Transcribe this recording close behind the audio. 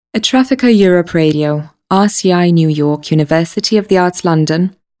A Traffica Europe Radio, RCI New York, University of the Arts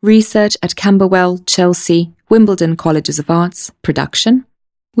London, research at Camberwell, Chelsea, Wimbledon Colleges of Arts, production,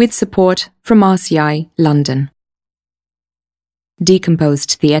 with support from RCI London.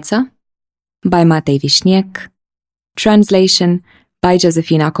 Decomposed Theatre by Matej Wiśniek. Translation by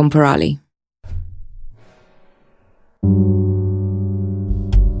Josefina Comporali.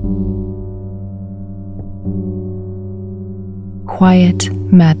 Quiet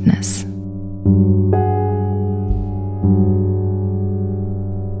madness.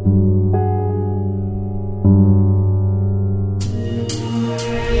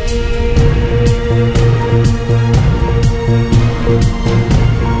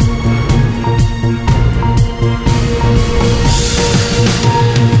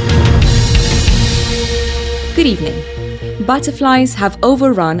 Good evening. Butterflies have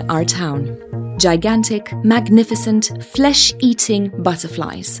overrun our town. Gigantic, magnificent, flesh-eating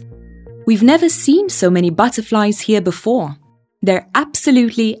butterflies. We've never seen so many butterflies here before. They're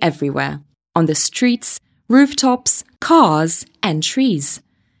absolutely everywhere. On the streets, rooftops, cars, and trees.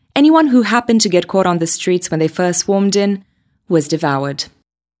 Anyone who happened to get caught on the streets when they first swarmed in was devoured.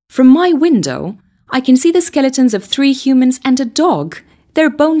 From my window, I can see the skeletons of 3 humans and a dog,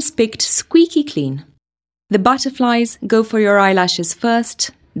 their bones picked squeaky clean. The butterflies go for your eyelashes first,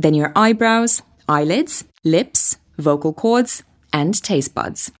 then your eyebrows, eyelids, lips, vocal cords, and taste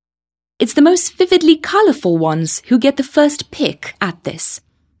buds. It's the most vividly colourful ones who get the first pick at this.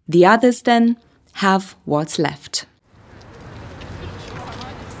 The others, then, have what's left.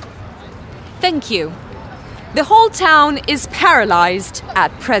 Thank you. The whole town is paralysed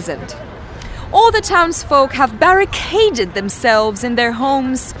at present. All the townsfolk have barricaded themselves in their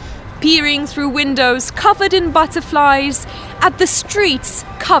homes, peering through windows covered in butterflies, at the streets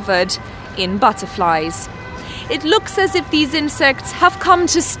covered in butterflies. It looks as if these insects have come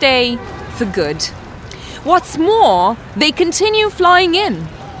to stay for good. What's more, they continue flying in.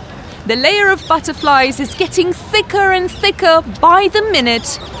 The layer of butterflies is getting thicker and thicker by the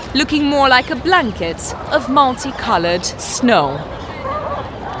minute, looking more like a blanket of multicolored snow.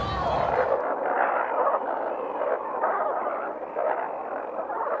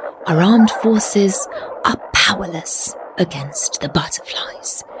 Our armed forces are powerless against the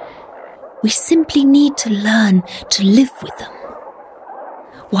butterflies. We simply need to learn to live with them.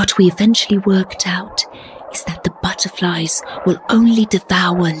 What we eventually worked out is that the butterflies will only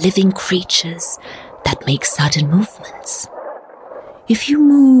devour living creatures that make sudden movements. If you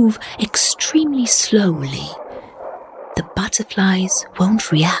move extremely slowly, the butterflies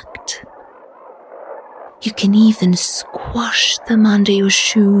won't react. You can even squash them under your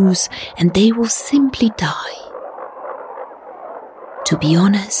shoes and they will simply die. To be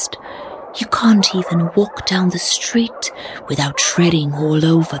honest, you can't even walk down the street without treading all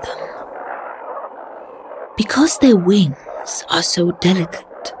over them. Because their wings are so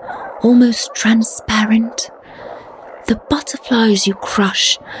delicate, almost transparent, the butterflies you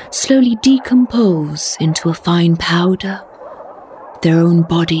crush slowly decompose into a fine powder, their own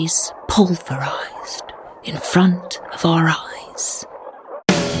bodies pulverized in front of our eyes.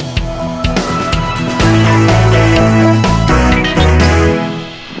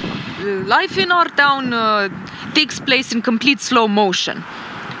 Life in our town takes place in complete slow motion.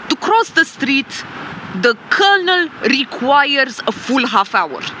 To cross the street, the colonel requires a full half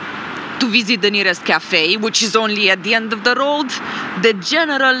hour. To visit the nearest cafe, which is only at the end of the road, the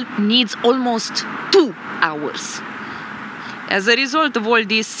general needs almost 2 hours. As a result of all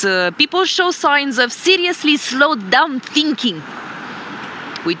this, people show signs of seriously slowed down thinking.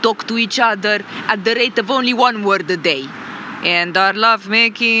 We talk to each other at the rate of only 1 word a day. And our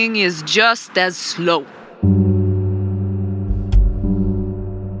lovemaking is just as slow.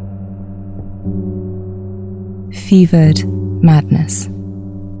 Fevered madness.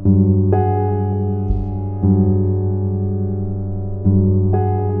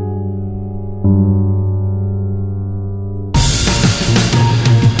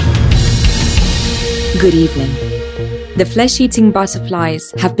 Good evening. The flesh-eating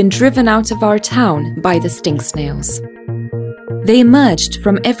butterflies have been driven out of our town by the stink snails. They emerged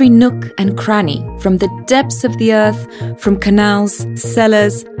from every nook and cranny, from the depths of the earth, from canals,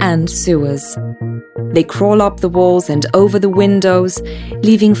 cellars, and sewers. They crawl up the walls and over the windows,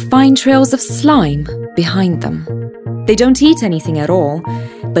 leaving fine trails of slime behind them. They don't eat anything at all,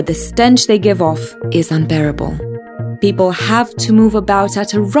 but the stench they give off is unbearable. People have to move about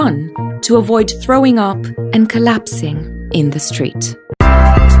at a run to avoid throwing up and collapsing in the street.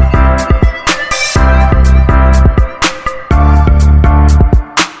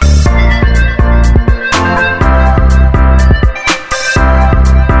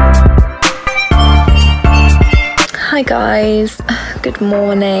 Hi guys, good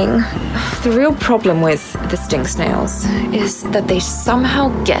morning. The real problem with the stink snails is that they somehow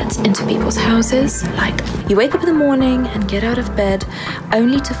get into people's houses. Like, you wake up in the morning and get out of bed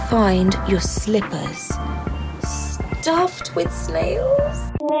only to find your slippers stuffed with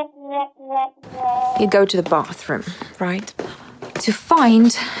snails. You go to the bathroom, right? To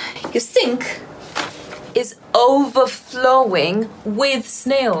find your sink is overflowing with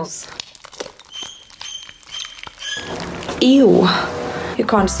snails. Ew. You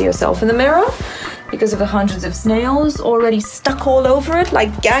can't see yourself in the mirror because of the hundreds of snails already stuck all over it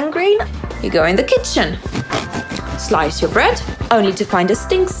like gangrene. You go in the kitchen, slice your bread, only to find a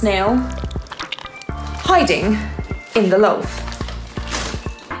stink snail hiding in the loaf.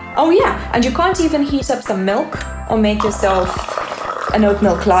 Oh yeah, and you can't even heat up some milk or make yourself an oat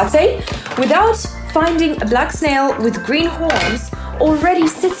milk latte without finding a black snail with green horns already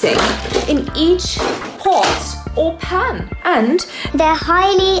sitting in each pot or pan. And they're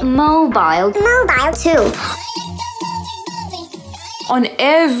highly mobile. Mobile too. On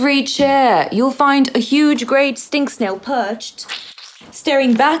every chair, you'll find a huge great stink snail perched,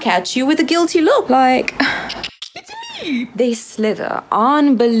 staring back at you with a guilty look, like... They slither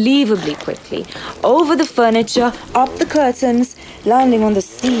unbelievably quickly over the furniture, up the curtains, landing on the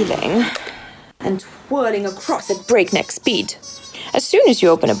ceiling, and whirling across at breakneck speed. As soon as you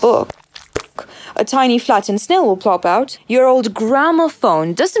open a book, a tiny flattened snail will plop out. Your old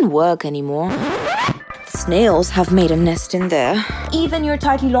gramophone doesn't work anymore. Snails have made a nest in there. Even your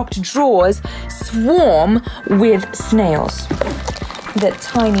tightly locked drawers swarm with snails. Their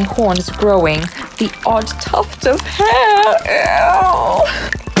tiny horns growing, the odd tuft of hair. Ew.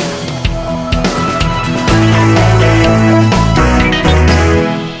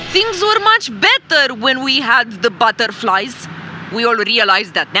 Things were much better when we had the butterflies. We all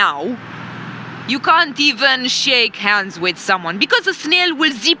realize that now. You can't even shake hands with someone because a snail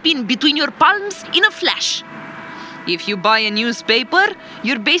will zip in between your palms in a flash. If you buy a newspaper,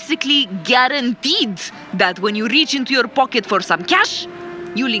 you're basically guaranteed that when you reach into your pocket for some cash,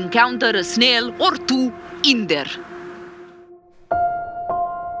 you'll encounter a snail or two in there.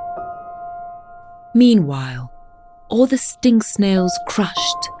 Meanwhile, all the stink snails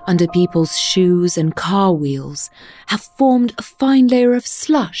crushed under people's shoes and car wheels have formed a fine layer of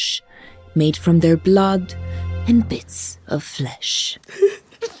slush made from their blood and bits of flesh.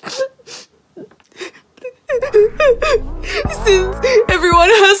 Since everyone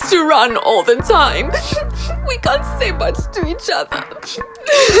has to run all the time, we can't say much to each other.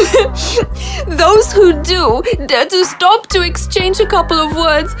 Those who do dare to stop to exchange a couple of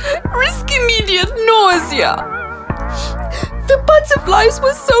words risk immediate nausea. The butterflies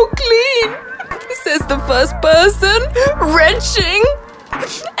were so clean, says the first person, retching.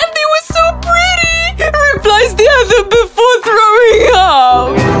 And they were so pretty, replies the other before throwing up.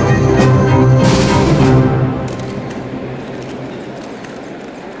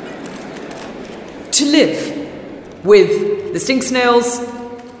 To live with the stink snails,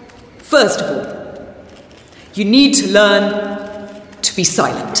 first of all, you need to learn to be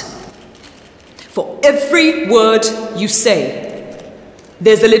silent. For every word you say,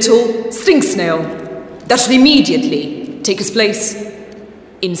 there's a little stink snail that will immediately take its place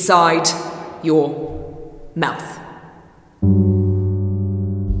inside your mouth.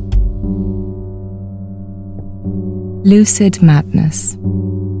 Lucid madness.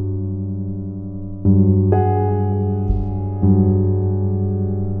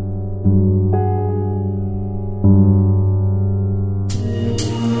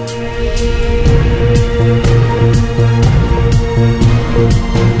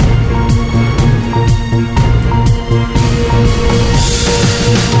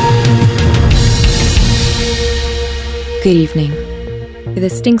 Good evening. The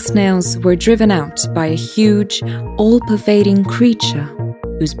stink snails were driven out by a huge, all-pervading creature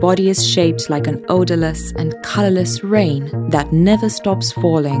whose body is shaped like an odorless and colorless rain that never stops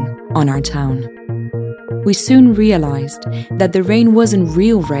falling on our town. We soon realized that the rain wasn't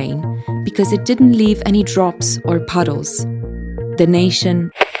real rain because it didn't leave any drops or puddles. The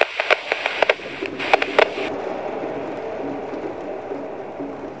nation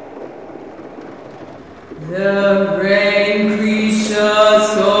The rain creature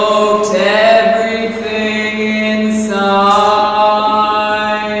soaked everything inside.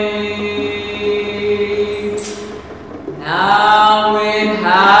 Now it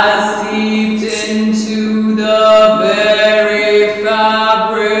has seeped into the very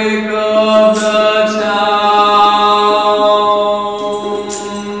fabric of the town.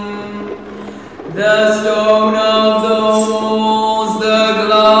 The stone of the walls, the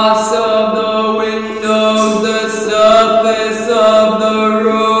glass of the windows, the sun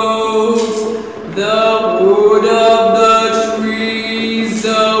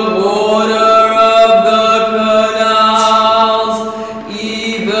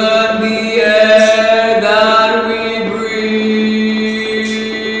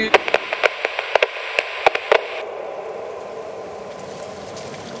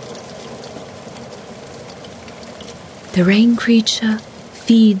creature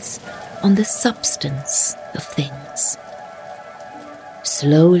feeds on the substance of things.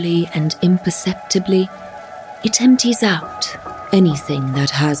 Slowly and imperceptibly, it empties out anything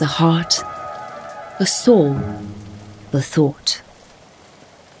that has a heart, a soul, a thought.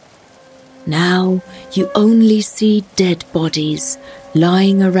 Now you only see dead bodies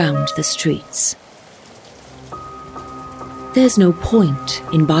lying around the streets. There's no point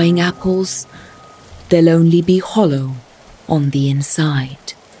in buying apples. They'll only be hollow on the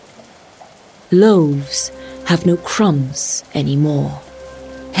inside. Loaves have no crumbs anymore.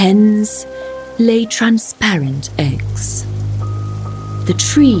 Hens lay transparent eggs. The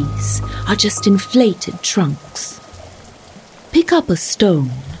trees are just inflated trunks. Pick up a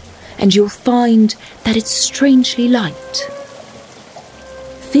stone and you'll find that it's strangely light.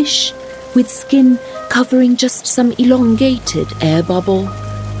 Fish with skin covering just some elongated air bubble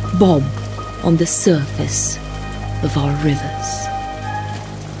bob on the surface of our rivers.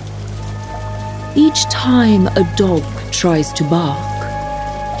 Each time a dog tries to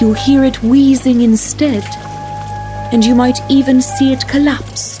bark, you'll hear it wheezing instead, and you might even see it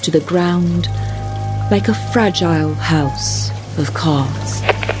collapse to the ground like a fragile house of cards.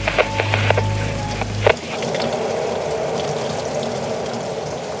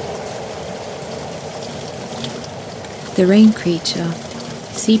 The rain creature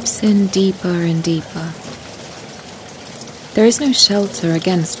seeps in deeper and deeper. There is no shelter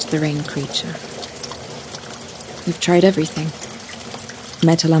against the rain creature. We've tried everything.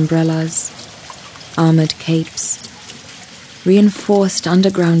 Metal umbrellas, armored capes, reinforced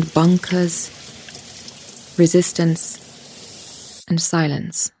underground bunkers, resistance, and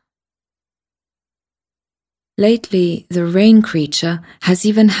silence. Lately, the rain creature has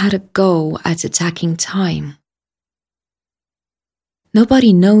even had a go at attacking time.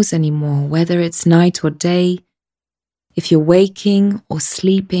 Nobody knows anymore whether it's night or day, if you're waking or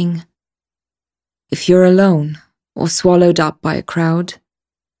sleeping, if you're alone or swallowed up by a crowd,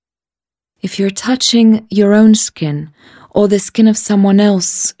 if you're touching your own skin or the skin of someone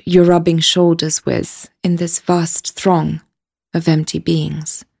else you're rubbing shoulders with in this vast throng of empty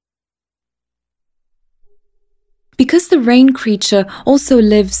beings. Because the rain creature also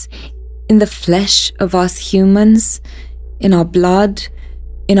lives in the flesh of us humans, in our blood,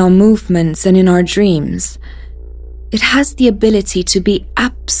 in our movements, and in our dreams, it has the ability to be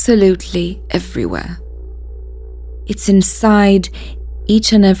absolutely everywhere. It's inside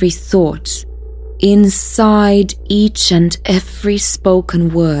each and every thought, inside each and every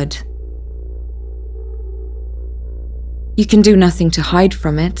spoken word. You can do nothing to hide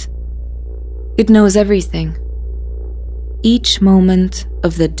from it. It knows everything. Each moment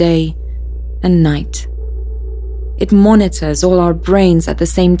of the day and night. It monitors all our brains at the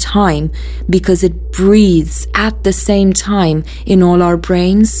same time because it breathes at the same time in all our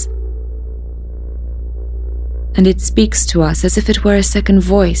brains. And it speaks to us as if it were a second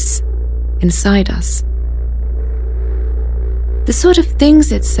voice inside us. The sort of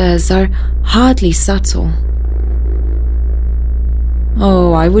things it says are hardly subtle.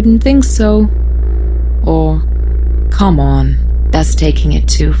 "Oh, I wouldn't think so." Or, "Come on, that's taking it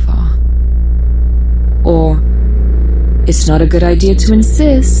too far." Or, "It's not a good idea to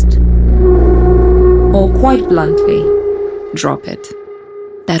insist." Or quite bluntly, "Drop it.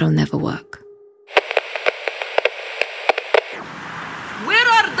 That'll never work." Where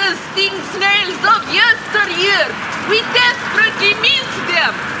are the sting snails of yesteryear? We desperately miss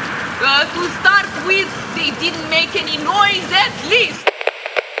them. To start with, they didn't make any noise at least.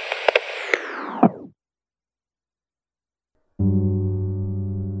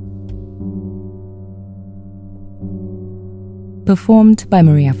 Performed by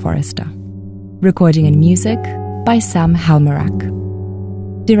Maria Forrester. Recording and music by Sam Halmerak.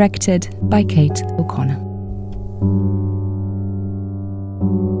 Directed by Kate O'Connor.